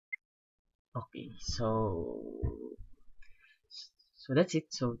Okay, so that's it.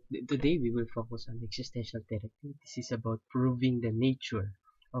 So today we will focus on existential therapy. This is about proving the nature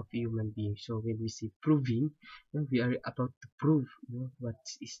of human beings. So when we say proving, we are about to prove, what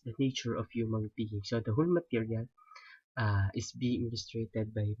is the nature of human beings. So the whole material is being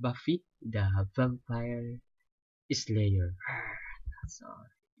illustrated by Buffy, the vampire slayer. So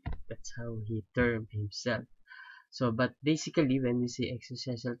that's how he termed himself. So, but basically, when we say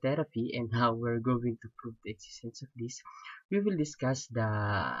existential therapy and how we're going to prove the existence of this, we will discuss the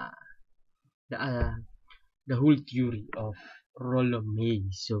uh, the whole theory of Rollo.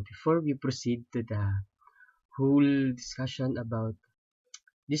 So, before we proceed to the whole discussion about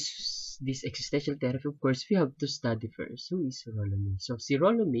this existential therapy, of course, we have to study first. Who is Rollo? So, si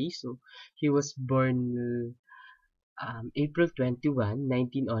Rollo, so he was born April 21,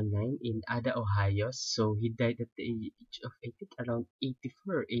 1909 in Ada, Ohio. So he died at the age of, I think, around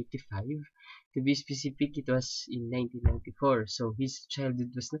 84 or 85. To be specific, it was in 1994. So his childhood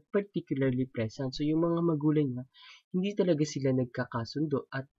was not particularly pleasant. So yung mga magulang niya, hindi talaga sila nagkakasundo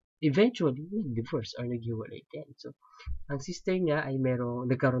at eventually nag-divorce or naghiwalay din. So ang sister niya ay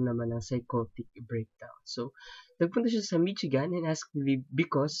nagkaroon naman ng psychotic breakdown. So, nagpunta siya sa Michigan and asked to leave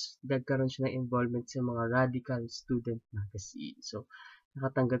because nagkaroon siya ng involvement sa mga radical student magazine. So,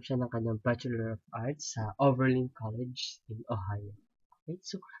 nakatanggap siya ng kanyang Bachelor of Arts sa Oberlin College in Ohio. Okay?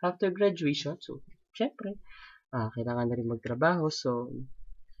 So, after graduation, so, syempre, kailangan na rin magtrabaho. So,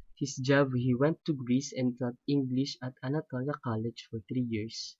 his job, he went to Greece and taught English at Anatolia College for 3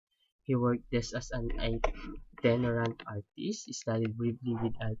 years. He worked as an itinerant artist, studied briefly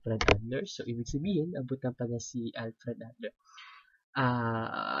with Alfred Adler. So, ibig sabihin, abutan pa niya si Alfred Adler.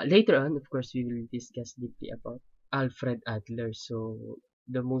 Later on, of course, we will discuss deeply about Alfred Adler. So,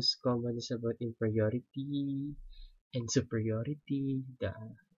 the most common is about inferiority and superiority,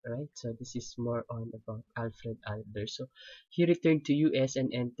 right? So, this is more on about Alfred Adler. So, he returned to US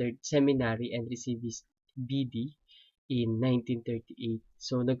and entered seminary and received his BD in 1938.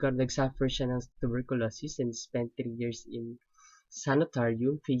 So, nagsuffer siya ng tuberculosis and spent 3 years in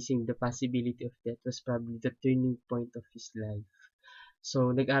sanitarium, facing the possibility of death was probably the turning point of his life.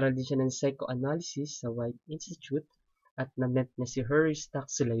 So, nag-aral din siya ng psychoanalysis sa White Institute at na-met niya si Herristock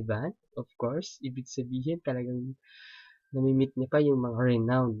Sullivan, of course. Ibig sabihin, talagang nami-meet niya pa yung mga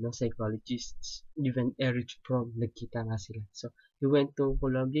renowned na psychologists. Even Erich Fromm, nagkita nga sila. So, he went to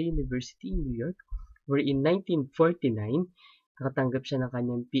Columbia University in New York, where in 1949, nakatanggap siya ng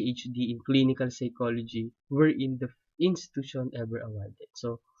kanyang PhD in clinical psychology, wherein the institution ever awarded.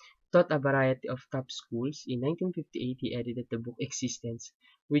 So, taught a variety of top schools. In 1958, he edited the book Existence,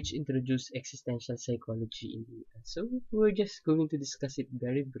 which introduced existential psychology in the US. So, we're just going to discuss it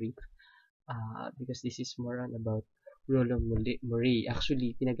very brief because this is more on about Rollo Murray.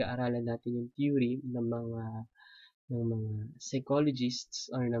 Actually, pinag-aaralan natin yung theory ng mga psychologists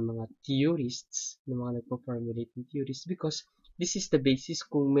or ng mga theorists, ng mga nagpo-formulate ng theories because this is the basis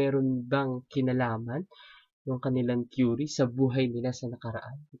kung meron bang kinalaman yung kanilang theory sa buhay nila sa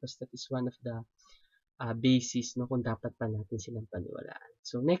nakaraan because that is one of the basis no kung dapat pa natin silang paniwalaan.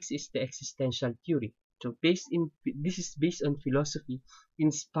 So next is the existential theory. So this is based on philosophy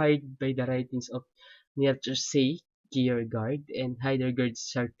inspired by the writings of Nietzsche, Kierkegaard, and Heidegger's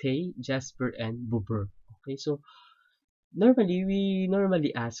Sartre, Jasper, and Buber. Okay, so we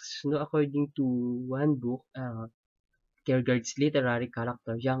normally ask, according to one book, Kierkegaard's literary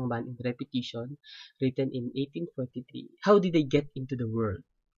character, young man in repetition, written in 1843. How did I get into the world?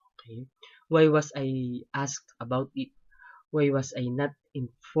 Okay. Why was I asked about it? Why was I not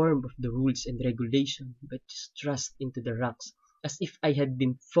informed of the rules and regulation, but just thrust into the rocks, as if I had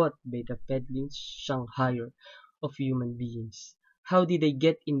been fought by the peddling Shanghaier of human beings? How did I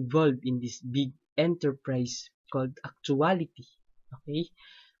get involved in this big enterprise called actuality? Okay?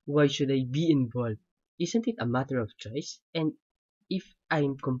 Why should I be involved? Isn't it a matter of choice? And if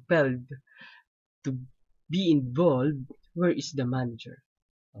I'm compelled to be involved, where is the manager?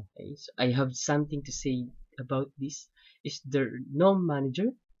 Okay, so I have something to say about this. Is there no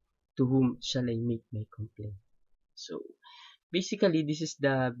manager? To whom shall I make my complaint? So basically, this is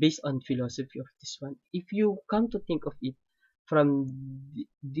the based on philosophy of this one. If you come to think of it from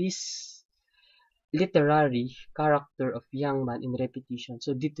this literary character of young man in repetition,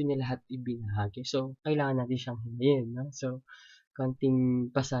 so dito niya lahat ibinahagi. So kailangan natin siyang himayin, no? So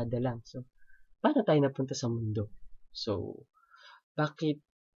konting pasada lang. So paano tayo napunta sa mundo? So bakit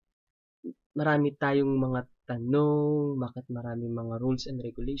marami tayong mga tanong, bakit maraming mga rules and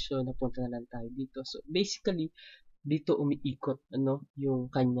regulation, napunta na lang tayo dito. So, basically, dito umiikot,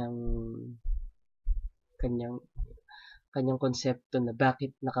 yung kanyang kanyang konsepto na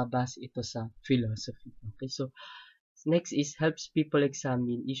bakit nakabase ito sa philosophy. Okay, so next is helps people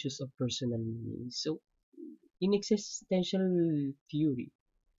examine issues of personal meaning. So, in existential theory,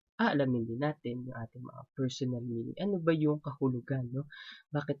 aalamin din natin yung ating mga personal meaning. Ano ba yung kahulugan, no?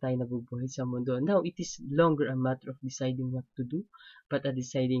 Bakit tayo nabubuhay sa mundo? Now, it is longer a matter of deciding what to do, but a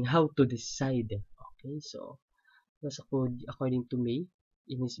deciding how to decide. Okay, so, that's according to May,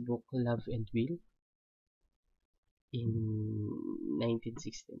 in his book, Love and Will, in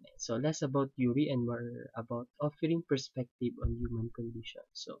 1969. So, less about theory and more about offering perspective on human condition.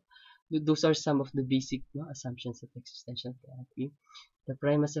 So, those are some of the basic, no, assumptions of existential therapy. The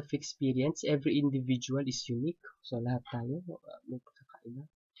premise of experience, every individual is unique. So, lahat tayo may pagkakaiba.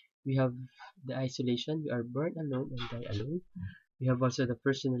 We have the isolation, we are born alone and die alone. We have also the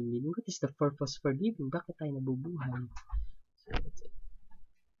personal meaning. What is the purpose for living? Bakit tayo nabubuhay? So, that's it.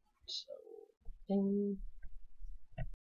 So, and